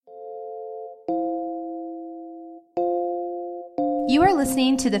You are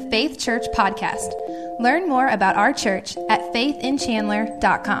listening to the Faith Church Podcast. Learn more about our church at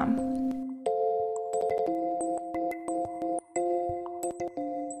faithinchandler.com.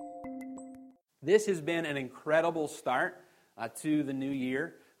 This has been an incredible start to the new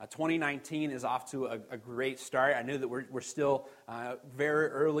year. 2019 is off to a great start. I know that we're still very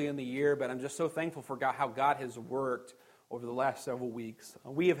early in the year, but I'm just so thankful for how God has worked over the last several weeks.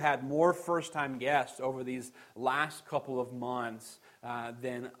 We have had more first-time guests over these last couple of months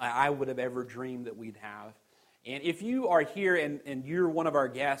than I would have ever dreamed that we'd have. And if you are here and you're one of our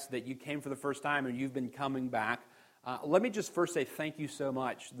guests that you came for the first time and you've been coming back, let me just first say thank you so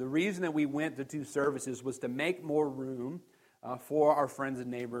much. The reason that we went to 2 services was to make more room for our friends and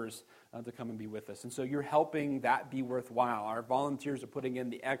neighbors to come and be with us. And so you're helping that be worthwhile. Our volunteers are putting in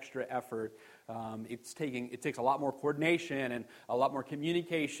the extra effort. It takes a lot more coordination and a lot more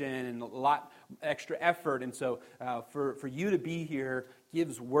communication and a lot extra effort. And so for you to be here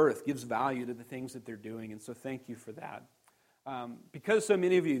gives value to the things that they're doing. And so thank you for that. Because so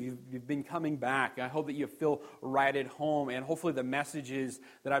many of you've been coming back, I hope that you feel right at home. And hopefully the messages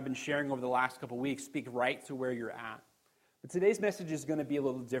that I've been sharing over the last couple of weeks speak right to where you're at. But today's message is going to be a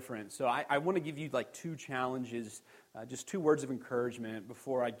little different. So I want to give you 2 challenges, just 2 words of encouragement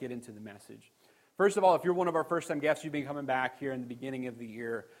before I get into the message. First of all, if you're one of our first-time guests, you've been coming back here in the beginning of the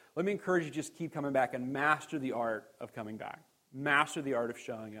year, let me encourage you to just keep coming back and master the art of coming back. Master the art of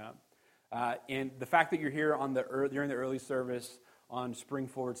showing up. And the fact that you're here during the early service on Spring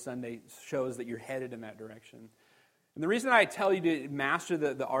Forward Sunday shows that you're headed in that direction. And the reason I tell you to master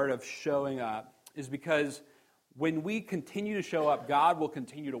the art of showing up is because when we continue to show up, God will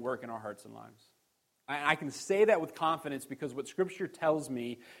continue to work in our hearts and lives. I can say that with confidence because what Scripture tells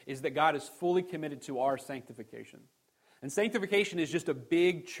me is that God is fully committed to our sanctification. And sanctification is just a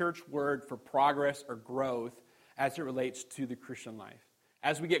big church word for progress or growth as it relates to the Christian life.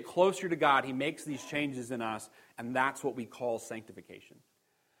 As we get closer to God, He makes these changes in us, and that's what we call sanctification.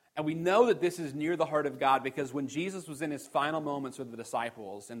 And we know that this is near the heart of God because when Jesus was in His final moments with the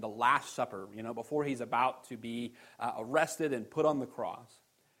disciples in the Last Supper, before He's about to be arrested and put on the cross,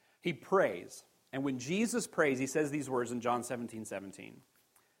 He prays. And when Jesus prays, He says these words in John 17:17.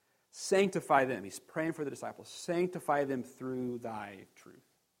 Sanctify them. He's praying for the disciples. Sanctify them through Thy truth.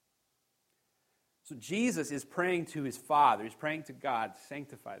 So Jesus is praying to His Father. He's praying to God,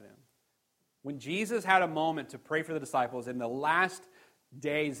 sanctify them. When Jesus had a moment to pray for the disciples in the last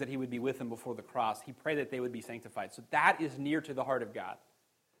days that He would be with them before the cross, He prayed that they would be sanctified. So that is near to the heart of God.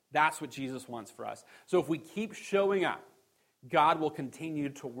 That's what Jesus wants for us. So if we keep showing up, God will continue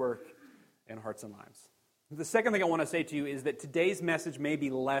to work in hearts and lives. The second thing I want to say to you is that today's message may be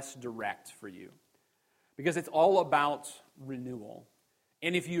less direct for you because it's all about renewal.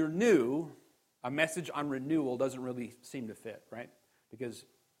 And if you're new, a message on renewal doesn't really seem to fit, right? Because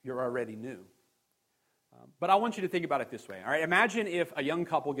you're already new. But I want you to think about it this way, all right? Imagine if a young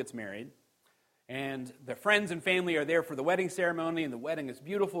couple gets married and their friends and family are there for the wedding ceremony and the wedding is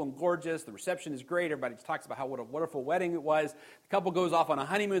beautiful and gorgeous. The reception is great. Everybody talks about what a wonderful wedding it was. The couple goes off on a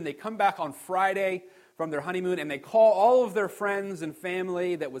honeymoon. They come back on Friday from their honeymoon and they call all of their friends and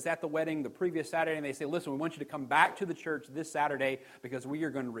family that was at the wedding the previous Saturday and they say, listen, we want you to come back to the church this Saturday because we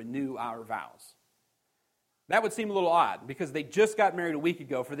are going to renew our vows. That would seem a little odd because they just got married a week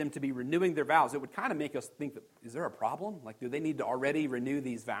ago. For them to be renewing their vows, it would kind of make us think, is there a problem? Do they need to already renew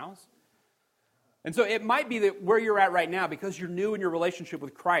these vows? And so it might be that where you're at right now, because you're new in your relationship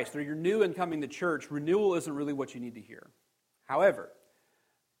with Christ or you're new in coming to church, renewal isn't really what you need to hear. However,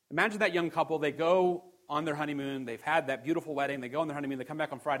 imagine that young couple, they go on their honeymoon, they've had that beautiful wedding, they go on their honeymoon, they come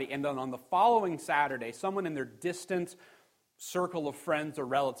back on Friday, and then on the following Saturday, someone in their distant circle of friends or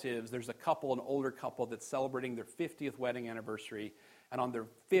relatives, there's an older couple that's celebrating their 50th wedding anniversary, and on their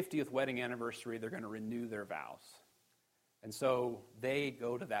 50th wedding anniversary, they're going to renew their vows. And so they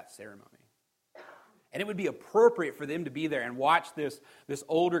go to that ceremony. And it would be appropriate for them to be there and watch this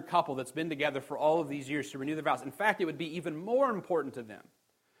older couple that's been together for all of these years to renew their vows. In fact, it would be even more important to them.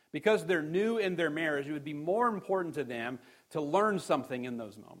 Because they're new in their marriage, it would be more important to them to learn something in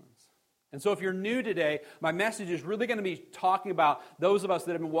those moments. And so if you're new today, my message is really going to be talking about those of us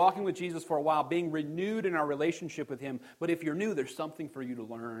that have been walking with Jesus for a while, being renewed in our relationship with Him. But if you're new, there's something for you to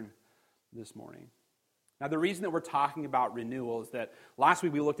learn this morning. Now, the reason that we're talking about renewal is that last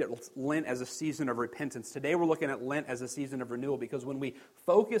week we looked at Lent as a season of repentance. Today we're looking at Lent as a season of renewal because when we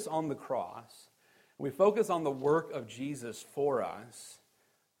focus on the cross, when we focus on the work of Jesus for us,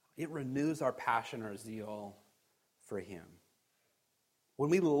 it renews our passion, our zeal for Him. When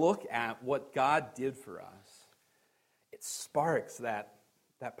we look at what God did for us, it sparks that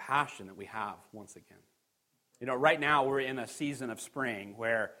passion that we have once again. Right now we're in a season of spring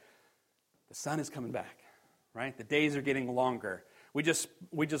where the sun is coming back, right? The days are getting longer. We just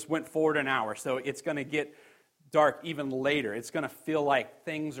went forward an hour, so it's going to get dark even later. It's going to feel like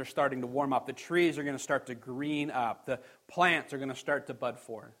things are starting to warm up. The trees are going to start to green up. The plants are going to start to bud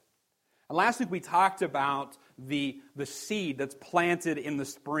forth. And last week we talked about the seed that's planted in the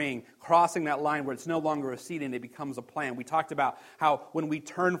spring, crossing that line where it's no longer a seed and it becomes a plant. We talked about how when we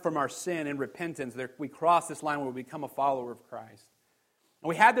turn from our sin in repentance, we cross this line where we become a follower of Christ. And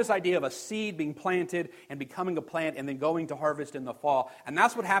we had this idea of a seed being planted and becoming a plant and then going to harvest in the fall. And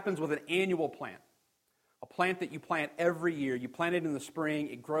that's what happens with an annual plant. A plant that you plant every year. You plant it in the spring,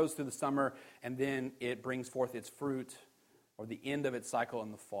 it grows through the summer, and then it brings forth its fruit or the end of its cycle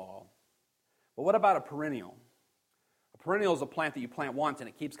in the fall. But what about a perennial? A perennial is a plant that you plant once and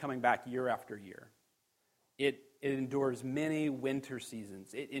it keeps coming back year after year. It endures many winter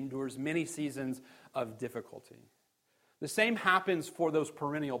seasons. It endures many seasons of difficulty. The same happens for those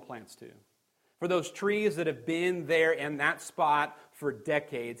perennial plants too. For those trees that have been there in that spot for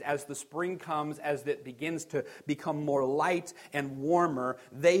decades, as the spring comes, as it begins to become more light and warmer,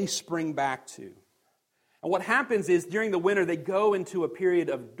 they spring back too. And what happens is during the winter, they go into a period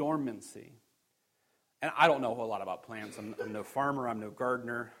of dormancy. And I don't know a whole lot about plants. I'm no farmer. I'm no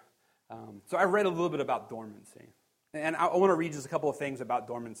gardener. So I read a little bit about dormancy. And I want to read just a couple of things about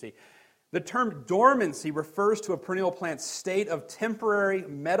dormancy. The term dormancy refers to a perennial plant's state of temporary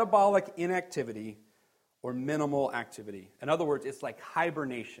metabolic inactivity or minimal activity. In other words, it's like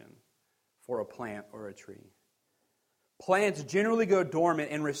hibernation for a plant or a tree. Plants generally go dormant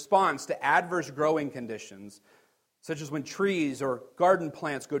in response to adverse growing conditions, such as when trees or garden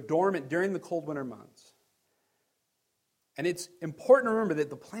plants go dormant during the cold winter months. And it's important to remember that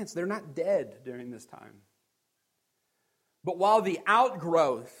the plants, they're not dead during this time. But while the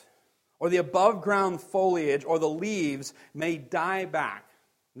outgrowth or the above-ground foliage or the leaves may die back,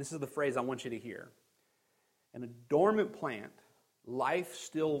 and this is the phrase I want you to hear, in a dormant plant, life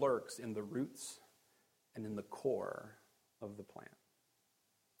still lurks in the roots and in the core of the plant.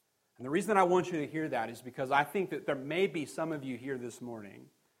 And the reason I want you to hear that is because I think that there may be some of you here this morning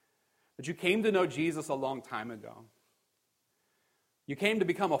that you came to know Jesus a long time ago. You came to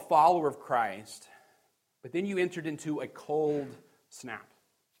become a follower of Christ, but then you entered into a cold snap.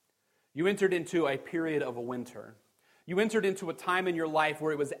 You entered into a period of a winter. You entered into a time in your life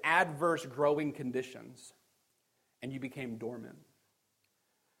where it was adverse growing conditions, and you became dormant.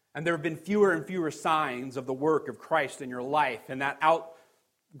 And there have been fewer and fewer signs of the work of Christ in your life, and that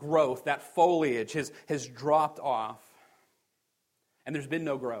outgrowth, that foliage has dropped off. And there's been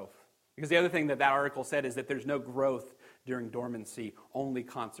no growth. Because the other thing that article said is that there's no growth during dormancy, only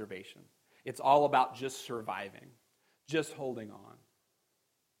conservation. It's all about just surviving, just holding on.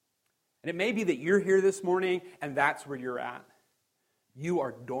 And it may be that you're here this morning and that's where you're at. You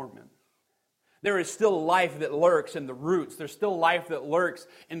are dormant. There is still life that lurks in the roots. There's still life that lurks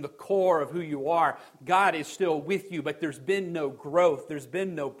in the core of who you are. God is still with you, but there's been no growth. There's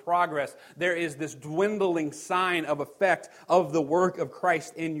been no progress. There is this dwindling sign of effect of the work of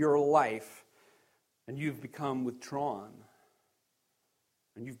Christ in your life. And you've become withdrawn.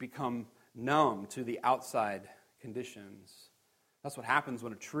 And you've become numb to the outside conditions. That's what happens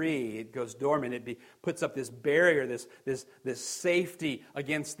when a tree, it goes dormant. It puts up this barrier, this safety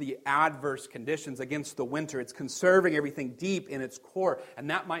against the adverse conditions, against the winter. It's conserving everything deep in its core,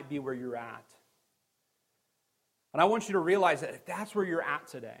 and that might be where you're at. And I want you to realize that if that's where you're at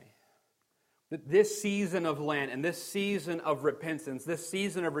today, that this season of Lent and this season of repentance, this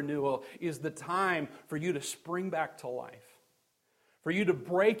season of renewal is the time for you to spring back to life. For you to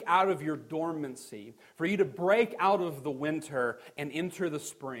break out of your dormancy, for you to break out of the winter and enter the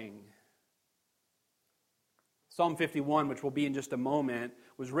spring. Psalm 51, which will be in just a moment,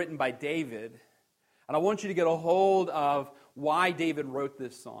 was written by David. And I want you to get a hold of why David wrote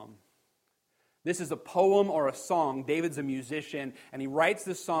this psalm. This is a poem or a song. David's a musician, and he writes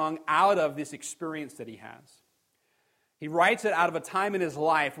this song out of this experience that he has. He writes it out of a time in his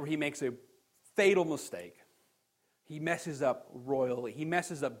life where he makes a fatal mistake. He messes up royally. He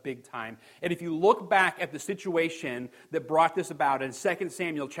messes up big time. And if you look back at the situation that brought this about in 2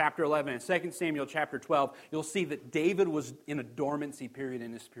 Samuel chapter 11 and 2 Samuel chapter 12, you'll see that David was in a dormancy period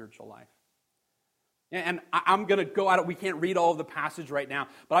in his spiritual life. And I'm going to go out, we can't read all of the passage right now,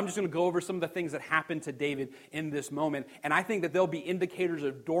 but I'm just going to go over some of the things that happened to David in this moment. And I think that there'll be indicators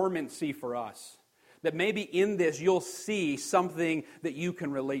of dormancy for us. That maybe in this you'll see something that you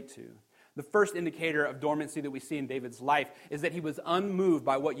can relate to. The first indicator of dormancy that we see in David's life is that he was unmoved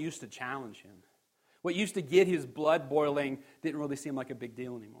by what used to challenge him. What used to get his blood boiling didn't really seem like a big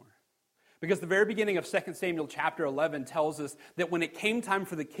deal anymore. Because the very beginning of 2 Samuel chapter 11 tells us that when it came time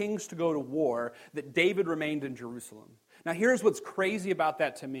for the kings to go to war, that David remained in Jerusalem. Now here's what's crazy about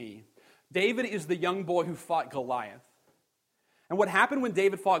that to me. David is the young boy who fought Goliath. And what happened when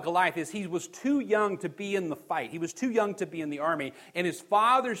David fought Goliath is he was too young to be in the fight. He was too young to be in the army. And his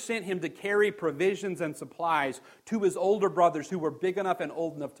father sent him to carry provisions and supplies to his older brothers who were big enough and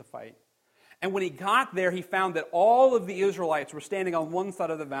old enough to fight. And when he got there, he found that all of the Israelites were standing on one side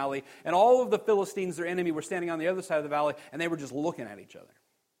of the valley, and all of the Philistines, their enemy, were standing on the other side of the valley, and they were just looking at each other.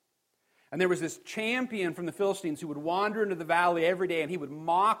 And there was this champion from the Philistines who would wander into the valley every day, and he would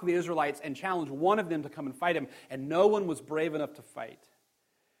mock the Israelites and challenge one of them to come and fight him, and no one was brave enough to fight.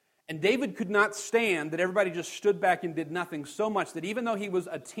 And David could not stand that everybody just stood back and did nothing, so much that even though he was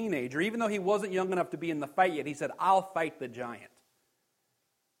a teenager, even though he wasn't young enough to be in the fight yet, he said, "I'll fight the giant."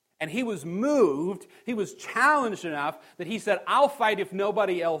 And he was moved, he was challenged enough that he said, "I'll fight if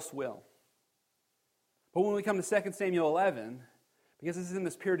nobody else will." But when we come to 2 Samuel 11, because this is in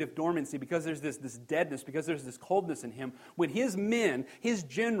this period of dormancy, because there's this deadness, because there's this coldness in him, when his men, his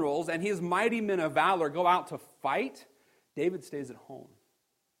generals, and his mighty men of valor go out to fight, David stays at home.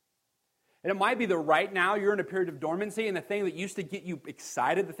 And it might be that right now you're in a period of dormancy, and the thing that used to get you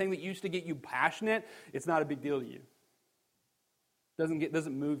excited, the thing that used to get you passionate, it's not a big deal to you.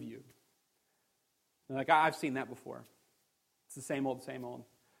 Doesn't move you. Like, I've seen that before. It's the same old, same old.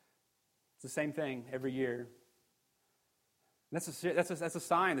 It's the same thing every year. That's a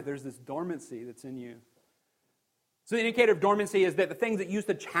sign that there's this dormancy that's in you. So the indicator of dormancy is that the things that used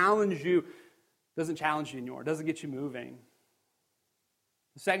to challenge you doesn't challenge you anymore, doesn't get you moving.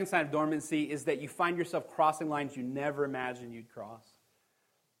 The second sign of dormancy is that you find yourself crossing lines you never imagined you'd cross.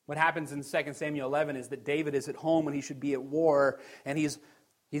 What happens in 2 Samuel 11 is that David is at home when he should be at war, and he's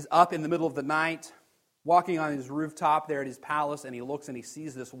up in the middle of the night, walking on his rooftop there at his palace, and he looks and he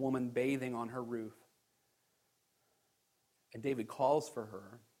sees this woman bathing on her roof. And David calls for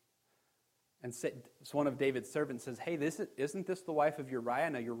her, and one of David's servants says, "Hey, isn't this the wife of Uriah?"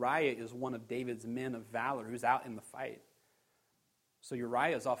 Now, Uriah is one of David's men of valor who's out in the fight. So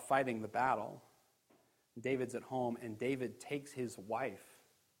Uriah is off fighting the battle. David's at home, and David takes his wife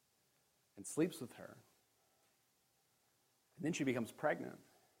and sleeps with her. And then she becomes pregnant.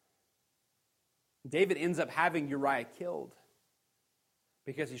 David ends up having Uriah killed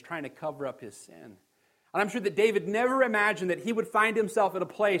because he's trying to cover up his sin. And I'm sure that David never imagined that he would find himself at a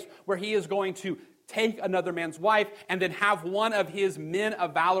place where he is going to take another man's wife and then have one of his men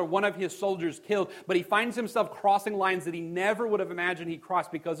of valor, one of his soldiers killed. But he finds himself crossing lines that he never would have imagined he'd cross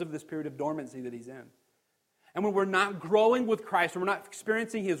because of this period of dormancy that he's in. And when we're not growing with Christ, when we're not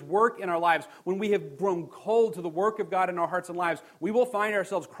experiencing His work in our lives, when we have grown cold to the work of God in our hearts and lives, we will find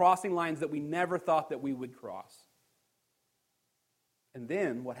ourselves crossing lines that we never thought that we would cross. And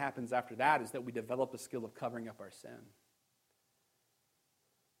then what happens after that is that we develop a skill of covering up our sin.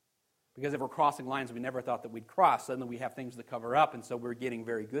 Because if we're crossing lines we never thought that we'd cross, suddenly we have things to cover up, and so we're getting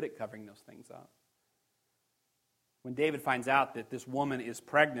very good at covering those things up. When David finds out that this woman is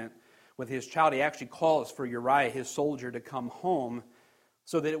pregnant with his child, he actually calls for Uriah, his soldier, to come home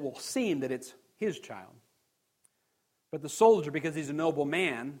so that it will seem that it's his child. But the soldier, because he's a noble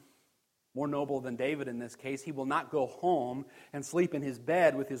man, more noble than David in this case, he will not go home and sleep in his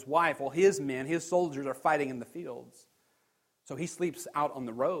bed with his wife while his men, his soldiers, are fighting in the fields. So he sleeps out on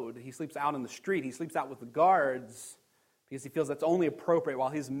the road. He sleeps out in the street. He sleeps out with the guards because he feels that's only appropriate while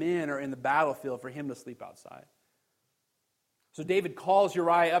his men are in the battlefield for him to sleep outside. So David calls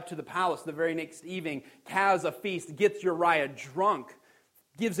Uriah up to the palace the very next evening, has a feast, gets Uriah drunk,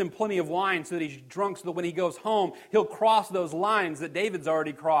 gives him plenty of wine so that he's drunk so that when he goes home, he'll cross those lines that David's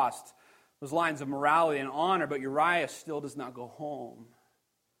already crossed, those lines of morality and honor, but Uriah still does not go home.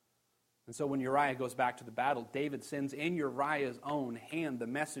 And so when Uriah goes back to the battle, David sends in Uriah's own hand the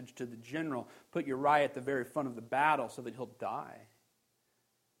message to the general, put Uriah at the very front of the battle so that he'll die.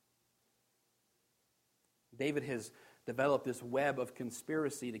 David has developed this web of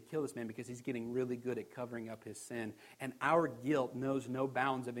conspiracy to kill this man because he's getting really good at covering up his sin. And our guilt knows no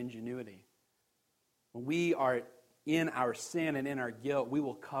bounds of ingenuity. When we are in our sin and in our guilt, we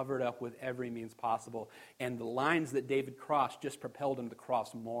will cover it up with every means possible. And the lines that David crossed just propelled him to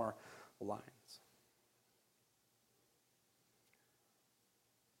cross more lines.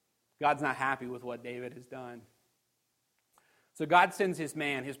 God's not happy with what David has done. So God sends his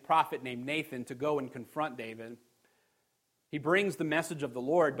man, his prophet named Nathan, to go and confront David. He brings the message of the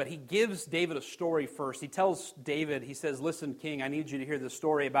Lord, but he gives David a story first. He tells David, he says, "Listen, king, I need you to hear this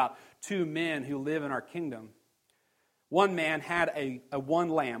story about two men who live in our kingdom. One man had a one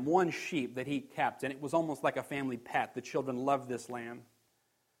lamb, one sheep that he kept, and it was almost like a family pet. The children loved this lamb.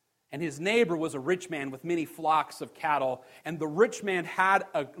 And his neighbor was a rich man with many flocks of cattle. And the rich man had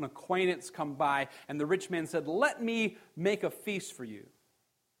an acquaintance come by. And the rich man said, "Let me make a feast for you."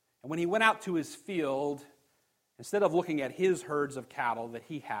 And when he went out to his field, instead of looking at his herds of cattle that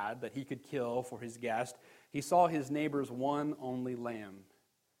he had, that he could kill for his guest, he saw his neighbor's one only lamb.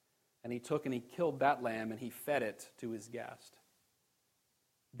 And he took and he killed that lamb and he fed it to his guest.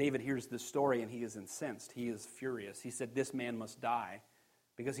 David hears this story and he is incensed. He is furious. He said, "This man must die,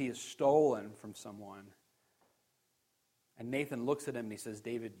 because he has stolen from someone." And Nathan looks at him and he says,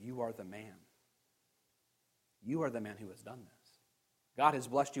 "David, you are the man. You are the man who has done this. God has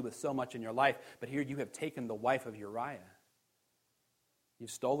blessed you with so much in your life, but here you have taken the wife of Uriah.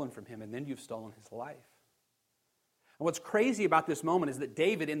 You've stolen from him, and then you've stolen his life." And what's crazy about this moment is that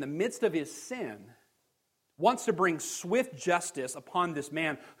David, in the midst of his sin, wants to bring swift justice upon this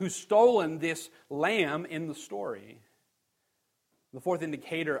man who's stolen this lamb in the story. The fourth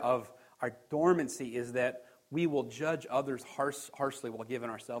indicator of our dormancy is that we will judge others harshly while giving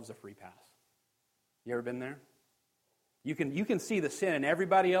ourselves a free pass. You ever been there? You can see the sin in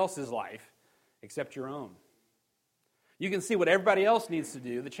everybody else's life except your own. You can see what everybody else needs to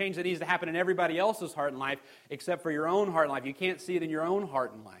do, the change that needs to happen in everybody else's heart and life except for your own heart and life. You can't see it in your own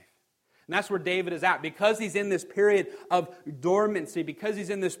heart and life. And that's where David is at. Because he's in this period of dormancy, because he's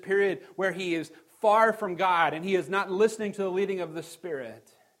in this period where he is far from God and he is not listening to the leading of the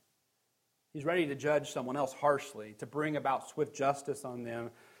Spirit, he's ready to judge someone else harshly, to bring about swift justice on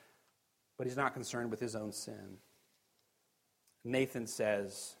them, but he's not concerned with his own sin. Nathan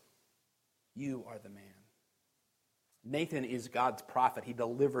says, "You are the man." Nathan is God's prophet. He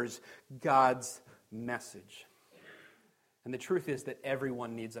delivers God's message. And the truth is that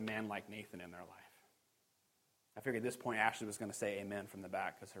everyone needs a man like Nathan in their life. I figured at this point Ashley was going to say amen from the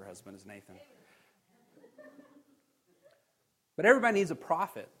back because her husband is Nathan. But everybody needs a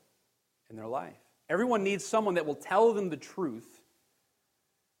prophet in their life. Everyone needs someone that will tell them the truth,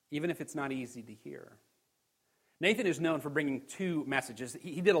 even if it's not easy to hear. Nathan is known for bringing two messages.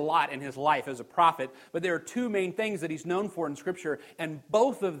 He did a lot in his life as a prophet, but there are two main things that he's known for in Scripture, and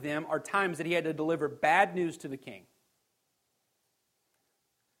both of them are times that he had to deliver bad news to the king.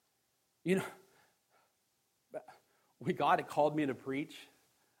 You know, when God had called me to preach,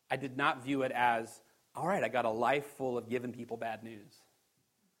 I did not view it as, all right, I got a life full of giving people bad news.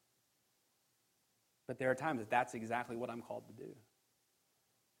 But there are times that that's exactly what I'm called to do.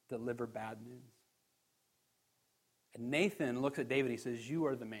 Deliver bad news. And Nathan looks at David, he says, "You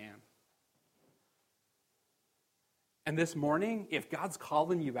are the man." And this morning, if God's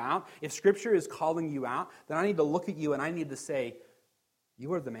calling you out, if Scripture is calling you out, then I need to look at you and I need to say,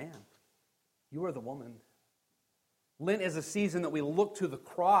 "You are the man. You are the woman." Lent is a season that we look to the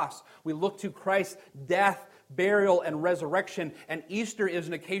cross. We look to Christ's death, burial, and resurrection. And Easter is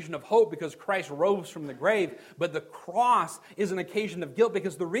an occasion of hope because Christ rose from the grave. But the cross is an occasion of guilt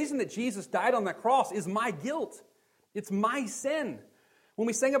because the reason that Jesus died on that cross is my guilt. It's my sin. When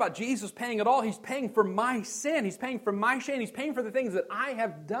we sing about Jesus paying it all, He's paying for my sin. He's paying for my shame. He's paying for the things that I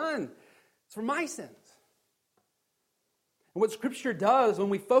have done. It's for my sins. And what Scripture does when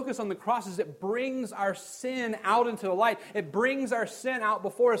we focus on the cross is it brings our sin out into the light. It brings our sin out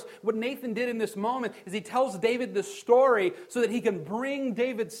before us. What Nathan did in this moment is he tells David this story so that he can bring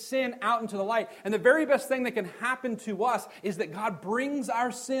David's sin out into the light. And the very best thing that can happen to us is that God brings our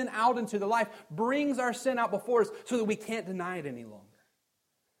sin out into the light, brings our sin out before us so that we can't deny it any longer.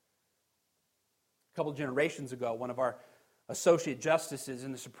 A couple generations ago, one of our associate justices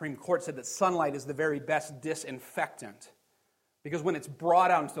in the Supreme Court said that sunlight is the very best disinfectant. Because when it's brought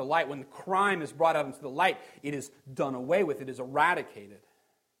out into the light, when the crime is brought out into the light, it is done away with, it is eradicated.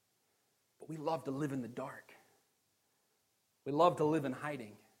 But we love to live in the dark. We love to live in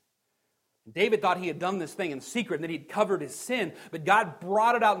hiding. David thought he had done this thing in secret and that he'd covered his sin, but God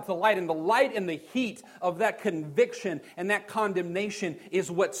brought it out into the light, and the light and the heat of that conviction and that condemnation is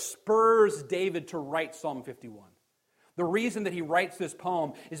what spurs David to write Psalm 51. The reason that he writes this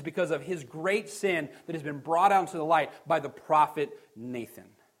poem is because of his great sin that has been brought out into the light by the prophet Nathan.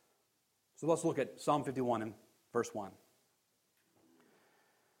 So let's look at Psalm 51 and verse 1.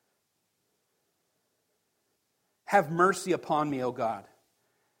 Have mercy upon me, O God,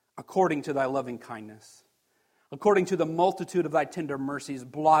 according to thy loving kindness. According to the multitude of thy tender mercies,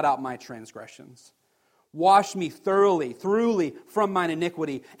 blot out my transgressions. Wash me thoroughly from mine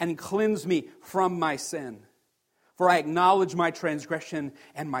iniquity, and cleanse me from my sin. For I acknowledge my transgression,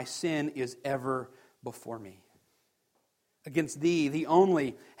 and my sin is ever before me. Against thee, thee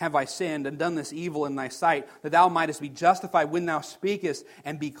only, have I sinned, and done this evil in thy sight, that thou mightest be justified when thou speakest,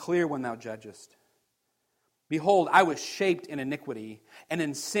 and be clear when thou judgest. Behold, I was shaped in iniquity, and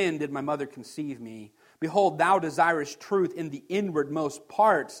in sin did my mother conceive me. Behold, thou desirest truth in the inwardmost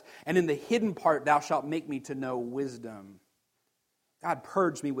parts, and in the hidden part thou shalt make me to know wisdom. God,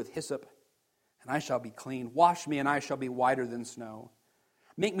 purge me with hyssop, and I shall be clean. Wash me, and I shall be whiter than snow.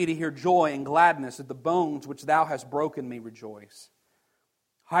 Make me to hear joy and gladness, that the bones which thou hast broken may rejoice.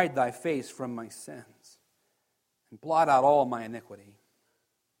 Hide thy face from my sins, and blot out all my iniquity.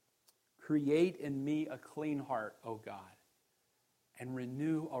 Create in me a clean heart, O God, and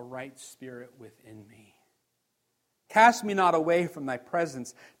renew a right spirit within me. Cast me not away from thy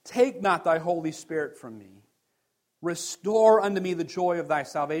presence. Take not thy Holy Spirit from me. Restore unto me the joy of thy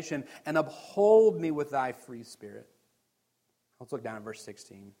salvation, and uphold me with thy free spirit. Let's look down at verse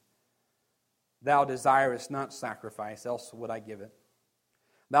 16. Thou desirest not sacrifice, else would I give it.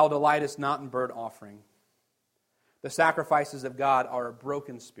 Thou delightest not in burnt offering. The sacrifices of God are a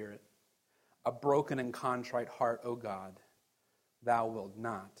broken spirit, a broken and contrite heart, O God, thou wilt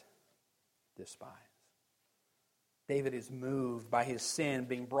not despise. David is moved by his sin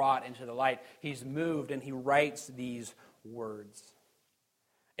being brought into the light. He's moved and he writes these words.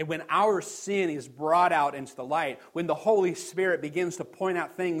 And when our sin is brought out into the light, when the Holy Spirit begins to point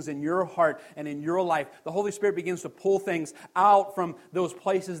out things in your heart and in your life, the Holy Spirit begins to pull things out from those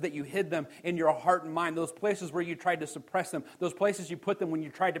places that you hid them in your heart and mind, those places where you tried to suppress them, those places you put them when you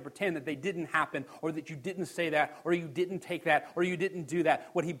tried to pretend that they didn't happen, or that you didn't say that, or you didn't take that, or you didn't do that.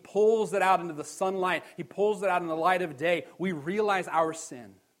 When He pulls it out into the sunlight, He pulls it out in the light of day, we realize our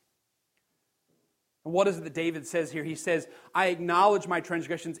sin. And what is it that David says here? He says, I acknowledge my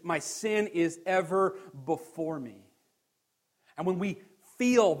transgressions. My sin is ever before me. And when we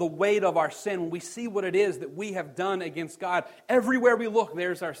feel the weight of our sin, when we see what it is that we have done against God, everywhere we look,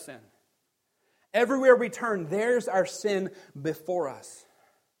 there's our sin. Everywhere we turn, there's our sin before us.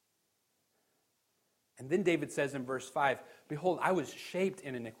 And then David says in verse 5, behold, I was shaped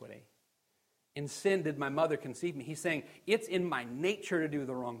in iniquity. In sin did my mother conceive me. He's saying, it's in my nature to do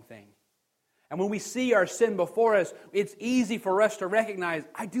the wrong thing. And when we see our sin before us, it's easy for us to recognize,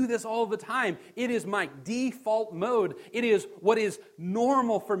 I do this all the time. It is my default mode. It is what is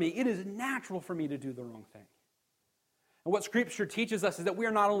normal for me. It is natural for me to do the wrong thing. And what Scripture teaches us is that we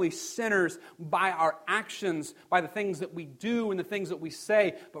are not only sinners by our actions, by the things that we do and the things that we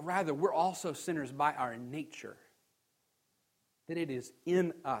say, but rather we're also sinners by our nature. That it is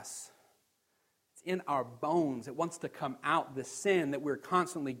in us. In our bones. It wants to come out, the sin that we're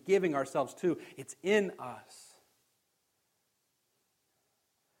constantly giving ourselves to. It's in us.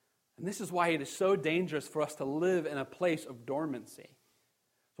 And this is why it is so dangerous for us to live in a place of dormancy.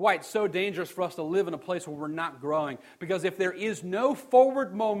 It's why it's so dangerous for us to live in a place where we're not growing. Because if there is no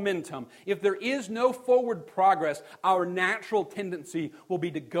forward momentum, if there is no forward progress, our natural tendency will be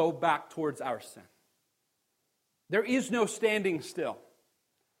to go back towards our sin. There is no standing still.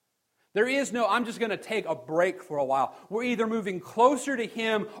 There is no, I'm just going to take a break for a while. We're either moving closer to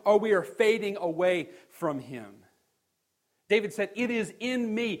Him or we are fading away from Him. David said, it is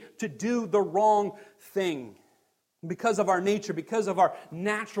in me to do the wrong thing. Because of our nature, because of our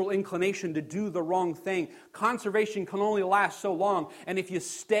natural inclination to do the wrong thing, conservation can only last so long. And if you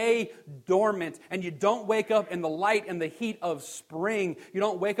stay dormant and you don't wake up in the light and the heat of spring, you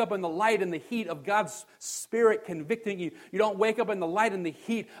don't wake up in the light and the heat of God's Spirit convicting you, you don't wake up in the light and the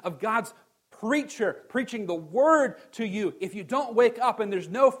heat of God's preacher preaching the Word to you, if you don't wake up and there's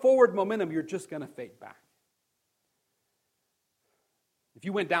no forward momentum, you're just going to fade back. If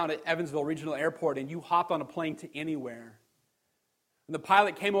you went down to Evansville Regional Airport and you hopped on a plane to anywhere, and the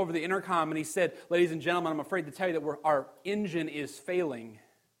pilot came over the intercom and he said, ladies and gentlemen, I'm afraid to tell you that our engine is failing,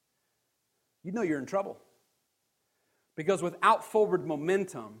 you know you're in trouble. Because without forward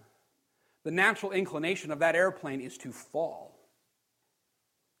momentum, the natural inclination of that airplane is to fall.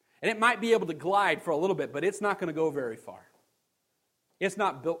 And it might be able to glide for a little bit, but it's not going to go very far. It's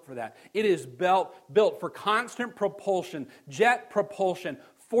not built for that. It is built for constant propulsion, jet propulsion,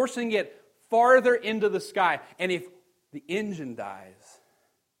 forcing it farther into the sky. And if the engine dies,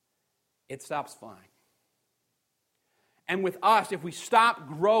 it stops flying. And with us, if we stop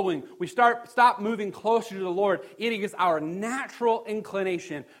growing, we stop moving closer to the Lord, it is our natural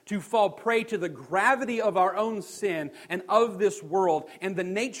inclination to fall prey to the gravity of our own sin and of this world and the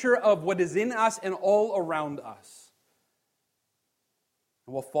nature of what is in us and all around us.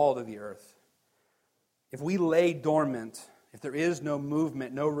 And we'll fall to the earth. If we lay dormant, if there is no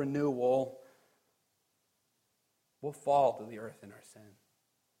movement, no renewal, we'll fall to the earth in our sin.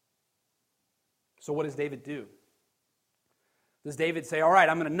 So what does David do? Does David say, all right,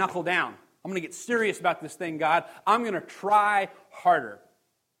 I'm going to knuckle down. I'm going to get serious about this thing, God. I'm going to try harder.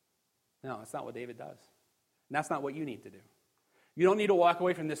 No, that's not what David does. And that's not what you need to do. You don't need to walk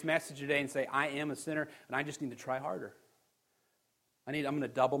away from this message today and say, I am a sinner and I just need to try harder. I'm going to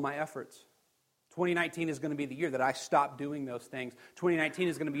double my efforts. 2019 is going to be the year that I stop doing those things. 2019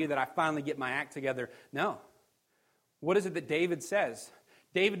 is going to be the year that I finally get my act together. No. What is it that David says?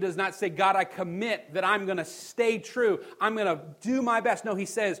 David does not say, God, I commit that I'm going to stay true. I'm going to do my best. No, he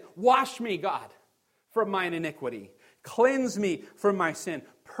says, wash me, God, from mine iniquity. Cleanse me from my sin.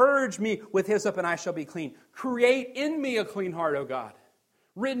 Purge me with hyssop and I shall be clean. Create in me a clean heart, O God.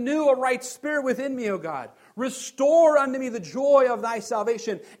 Renew a right spirit within me, O God. Restore unto me the joy of thy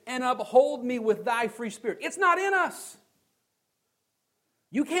salvation and uphold me with thy free spirit. It's not in us.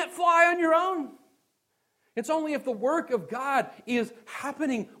 You can't fly on your own. It's only if the work of God is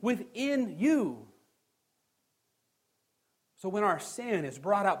happening within you. So when our sin is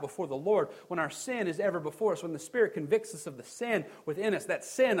brought out before the Lord, when our sin is ever before us, when the Spirit convicts us of the sin within us, that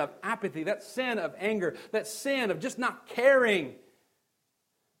sin of apathy, that sin of anger, that sin of just not caring,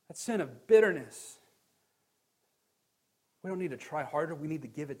 that sin of bitterness, we don't need to try harder, we need to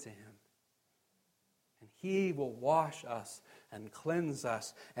give it to Him. And He will wash us and cleanse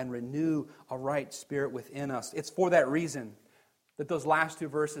us and renew a right spirit within us. It's for that reason that those last two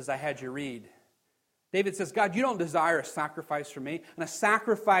verses I had you read, David says, God, you don't desire a sacrifice from me. And a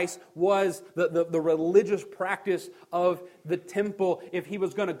sacrifice was the religious practice of the temple. If he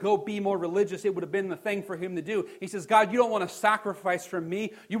was going to go be more religious, it would have been the thing for him to do. He says, God, you don't want a sacrifice from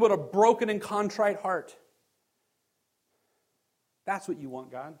me. You want a broken and contrite heart. That's what you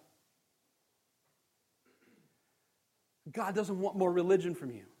want, God. God doesn't want more religion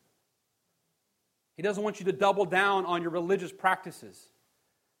from you. He doesn't want you to double down on your religious practices.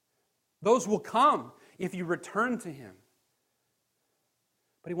 Those will come if you return to Him.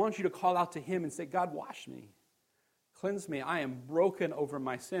 But He wants you to call out to Him and say, God, wash me. Cleanse me. I am broken over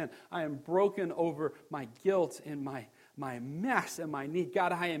my sin. I am broken over my guilt and my mess and my need.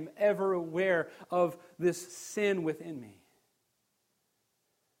 God, I am ever aware of this sin within me.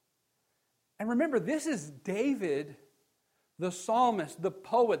 And remember, this is David, the psalmist, the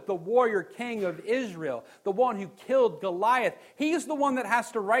poet, the warrior king of Israel, the one who killed Goliath. He's the one that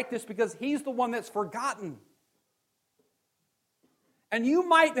has to write this because he's the one that's forgotten. And you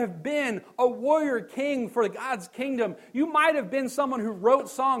might have been a warrior king for God's kingdom. You might have been someone who wrote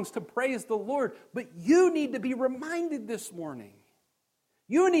songs to praise the Lord, but you need to be reminded this morning.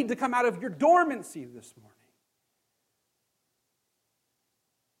 You need to come out of your dormancy this morning.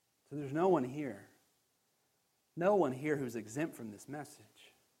 So there's no one here who's exempt from this message.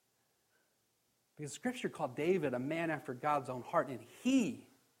 Because Scripture called David a man after God's own heart, and he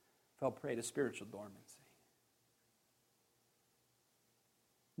fell prey to spiritual dormancy.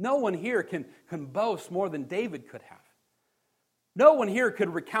 No one here can boast more than David could have. No one here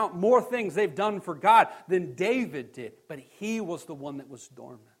could recount more things they've done for God than David did, but he was the one that was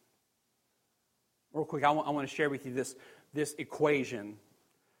dormant. Real quick, I want to share with you this equation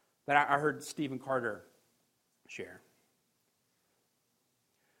that I heard Stephen Carter share.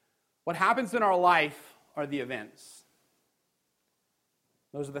 What happens in our life are the events.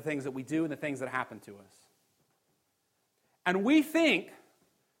 Those are the things that we do and the things that happen to us. And we think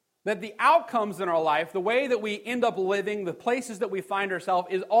that the outcomes in our life, the way that we end up living, the places that we find ourselves,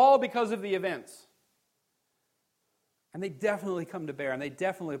 is all because of the events. And they definitely come to bear, and they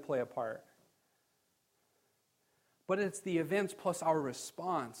definitely play a part. But it's the events plus our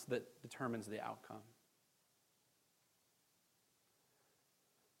response that determines the outcome.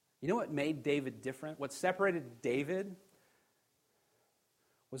 You know what made David different? What separated David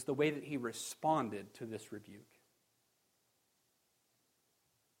was the way that he responded to this rebuke.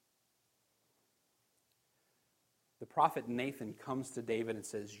 The prophet Nathan comes to David and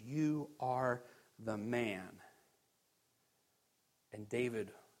says, "You are the man." And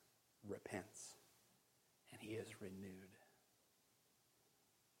David repents. And he is renewed.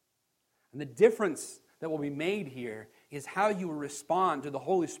 And the difference that will be made here is how you respond to the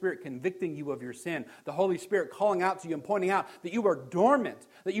Holy Spirit convicting you of your sin. The Holy Spirit calling out to you and pointing out that you are dormant,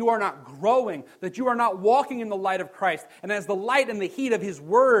 that you are not growing, that you are not walking in the light of Christ. And as the light and the heat of His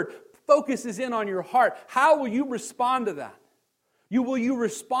Word focuses in on your heart, how will you respond to that? Will you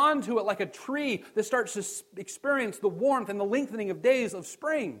respond to it like a tree that starts to experience the warmth and the lengthening of days of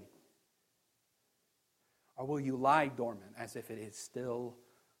spring? Or will you lie dormant as if it is still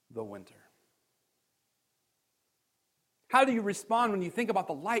the winter? How do you respond when you think about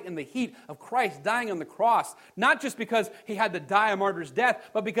the light and the heat of Christ dying on the cross? Not just because He had to die a martyr's death,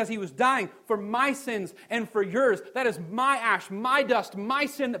 but because He was dying for my sins and for yours. That is my ash, my dust, my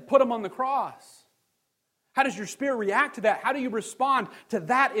sin that put Him on the cross. How does your spirit react to that? How do you respond to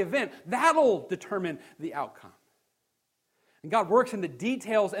that event? That'll determine the outcome. And God works in the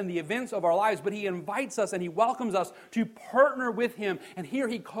details and the events of our lives, but He invites us and He welcomes us to partner with Him. And here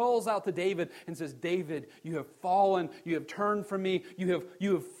He calls out to David and says, David, you have fallen, you have turned from me, you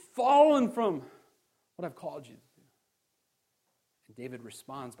have fallen from what I've called you to do. And David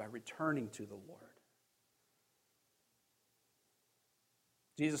responds by returning to the Lord.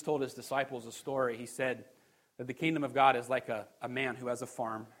 Jesus told His disciples a story. He said that the kingdom of God is like a man who has a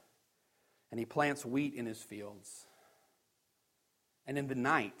farm, and he plants wheat in his fields. And in the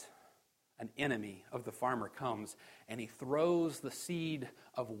night, an enemy of the farmer comes, and he throws the seed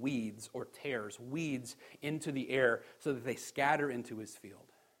of weeds or tares, weeds, into the air so that they scatter into his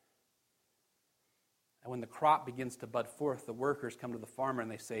field. And when the crop begins to bud forth, the workers come to the farmer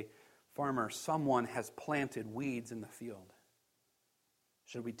and they say, Farmer, someone has planted weeds in the field.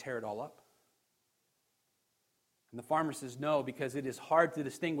 Should we tear it all up? And the farmer says, no, because it is hard to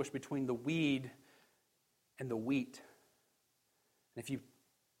distinguish between the weed and the wheat. And if you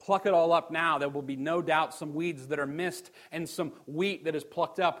pluck it all up now, there will be no doubt some weeds that are missed and some wheat that is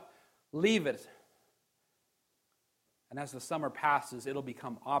plucked up. Leave it. And as the summer passes, it'll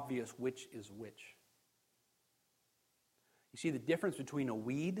become obvious which is which. You see, the difference between a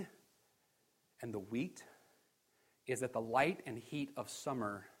weed and the wheat is that the light and heat of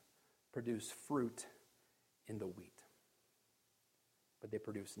summer produce fruit in the wheat, but they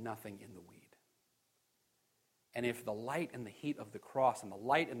produce nothing in the weed. And if the light and the heat of the cross and the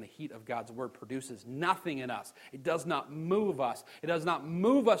light and the heat of God's word produces nothing in us, it does not move us, it does not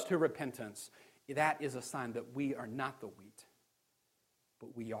move us to repentance, that is a sign that we are not the wheat,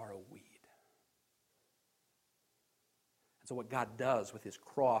 but we are a weed. And so what God does with His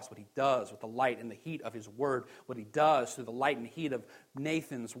cross, what He does with the light and the heat of His word, what He does through the light and heat of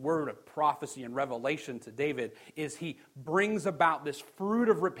Nathan's word of prophecy and revelation to David, is He brings about this fruit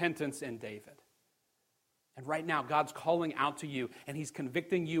of repentance in David. And right now, God's calling out to you, and He's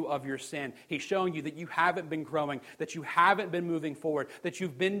convicting you of your sin. He's showing you that you haven't been growing, that you haven't been moving forward, that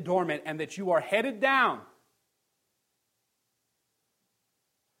you've been dormant, and that you are headed down.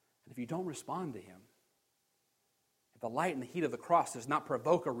 And if you don't respond to Him, the light and the heat of the cross does not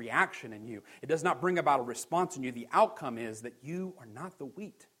provoke a reaction in you, it does not bring about a response in you, the outcome is that you are not the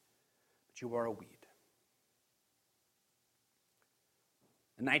wheat, but you are a weed.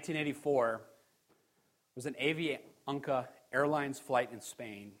 In 1984, was an Avianca Airlines flight in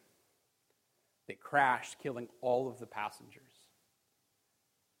Spain that crashed, killing all of the passengers.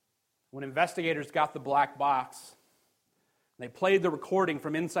 When investigators got the black box, they played the recording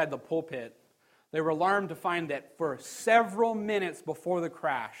from inside the pulpit. They were alarmed to find that for several minutes before the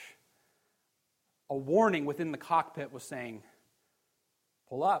crash, a warning within the cockpit was saying,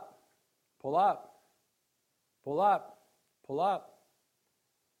 pull up, pull up, pull up, pull up.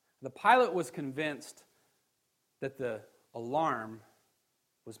 The pilot was convinced that the alarm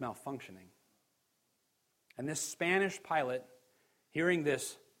was malfunctioning. And this Spanish pilot, hearing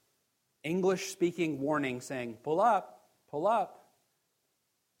this English-speaking warning saying, pull up,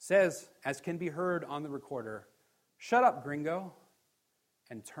 says, as can be heard on the recorder, shut up, gringo,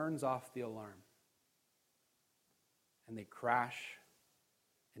 and turns off the alarm. And they crash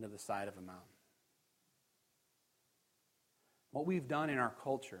into the side of a mountain. What we've done in our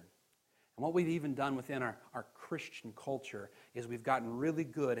culture, and what we've even done within our Christian culture, is we've gotten really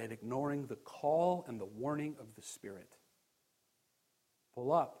good at ignoring the call and the warning of the Spirit.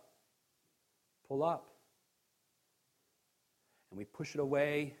 Pull up. Pull up. And we push it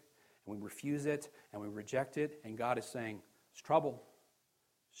away, and we refuse it, and we reject it, and God is saying, it's trouble.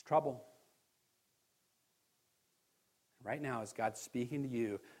 It's trouble. Right now, as God's speaking to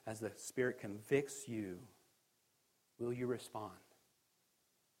you, as the Spirit convicts you, will you respond?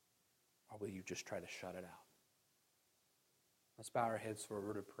 Or will you just try to shut it out? Let's bow our heads for a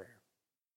word of prayer.